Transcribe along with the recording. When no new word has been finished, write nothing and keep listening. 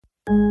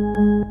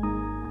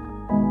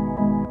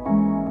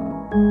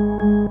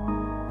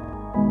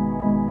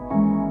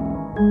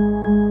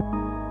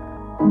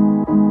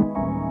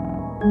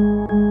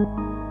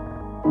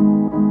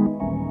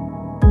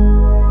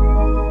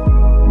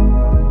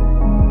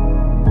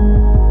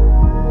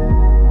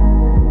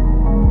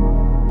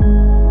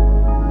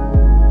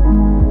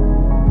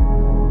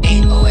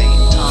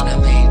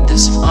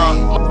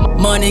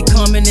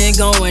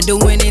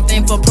going. Do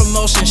anything for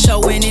promotion,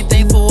 show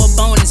anything for a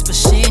bonus. But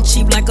she ain't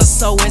cheap like a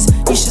sewist.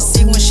 You should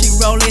see when she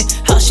roll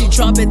it, how she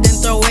drop it then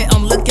throw it.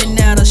 I'm looking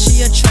at her,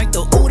 she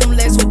attractive. Ooh, them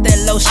legs with that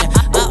lotion.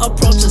 I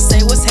approach her,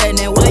 say what's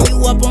happening, why you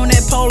up on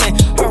that polling?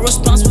 Her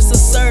response was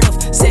assertive,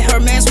 said her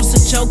mans was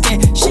a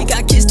joking. She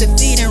got kids to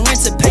feed and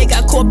rent to pay,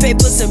 got court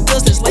papers and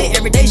bills that's late.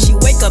 Every day she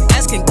wake up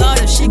asking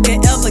God if she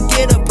could ever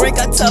get a break.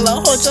 I tell her,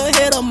 hold your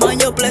head up,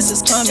 mind your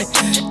blessings coming.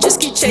 Just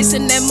keep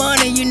chasing that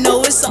money, you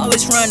know it's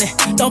always running.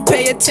 Don't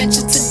pay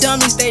attention to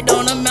dummies, they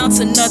don't amount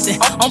to nothing.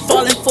 I'm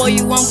falling for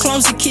you, I'm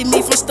clumsy, keep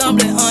me from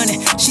stumbling on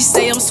it. She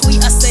say I'm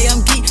sweet, I say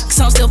I'm geek, cause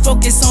I'm still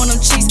focused on them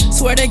cheeks.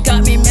 Swear they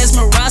got me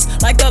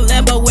mesmerized like a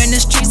Lambo in the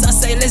streets. I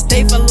say let's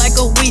date for like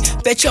a week,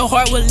 bet your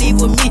heart will leave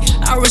with me.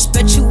 I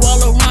respect you all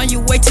around, you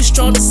way too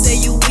strong to say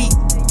you weak.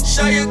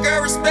 Show your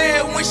girl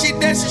respect when she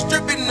dancing,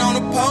 stripping on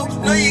the pole.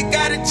 Know you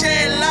got a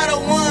chat, a lot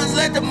of ones,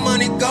 let the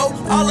money go.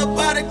 All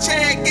about a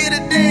chat, get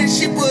a dance,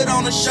 she put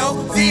on a show.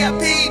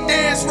 VIP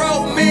dance,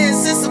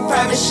 romance, it's a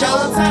private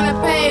show. Time to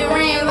pay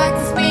rent, like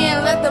to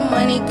spend, let the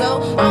money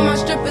go. All my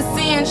strippers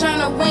sin,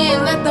 tryna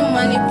win, let the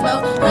money flow.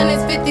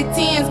 100s, 50,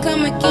 10s,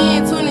 come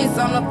again, 20s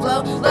on the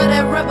floor. Love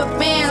that rubber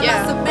band,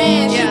 lots of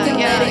bands, you can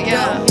let it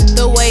go.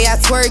 The way I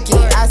twerk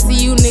it, I see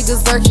you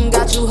niggas lurking,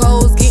 got you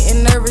hoes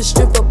getting nervous,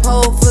 strip a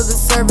pole for the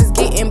service.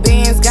 Getting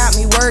bands got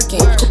me working.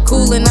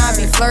 Cool and I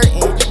be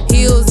flirting.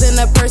 Heels in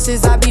the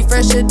purses, I be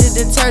fresher than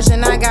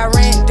detergent. I got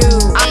rent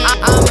due.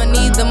 I'ma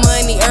need the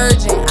money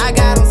urgent. I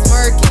got them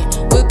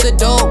smirking. With the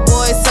dope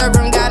boys, serve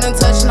them, got them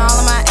touching all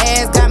of my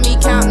ass. Got me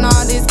counting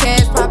all this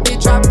cash. Pop it,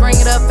 drop, bring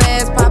it up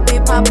fast. Pop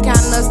it,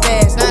 counting the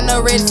stash. Not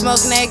no ready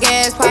smoking that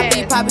gas. Pop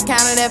it,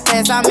 counting that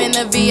fast. I'm in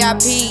the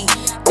VIP.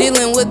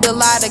 Dealing with a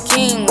lot of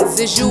kings,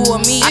 it's you or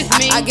me.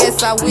 I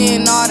guess I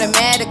win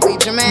automatically,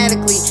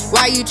 dramatically.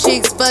 Why you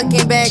chicks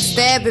fucking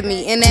backstabbing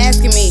me and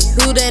asking me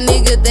who that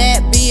nigga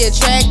that be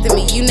attracting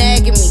me? You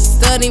nagging me,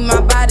 study my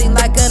body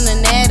like an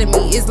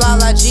anatomy. It's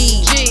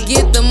LaLa-G.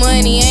 Get the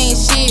money, ain't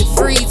shit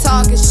free,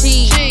 talking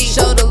cheap.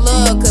 Show the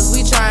love, cause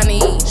we tryna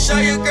eat. Show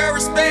your girl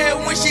respect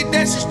when she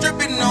dancing,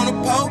 stripping on the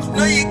pole.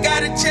 Know you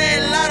got a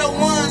chat, a lot of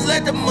ones,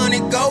 let the money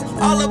go.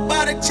 All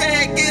about a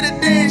chat, get a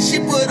dance, she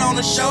put on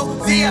a show.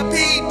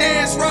 VIP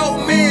dance,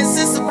 romance,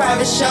 it's a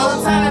private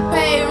show. Time to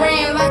pay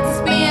rent, like to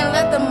spend,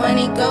 let the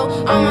money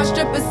go. All my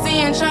strippers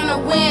sin,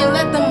 tryna win,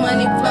 let the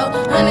money flow.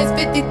 100s,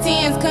 50,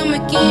 10s, come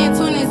again,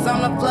 20s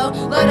on the floor.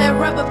 Love that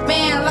rubber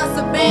band, lots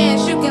of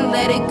bands, you can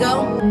let it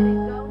go.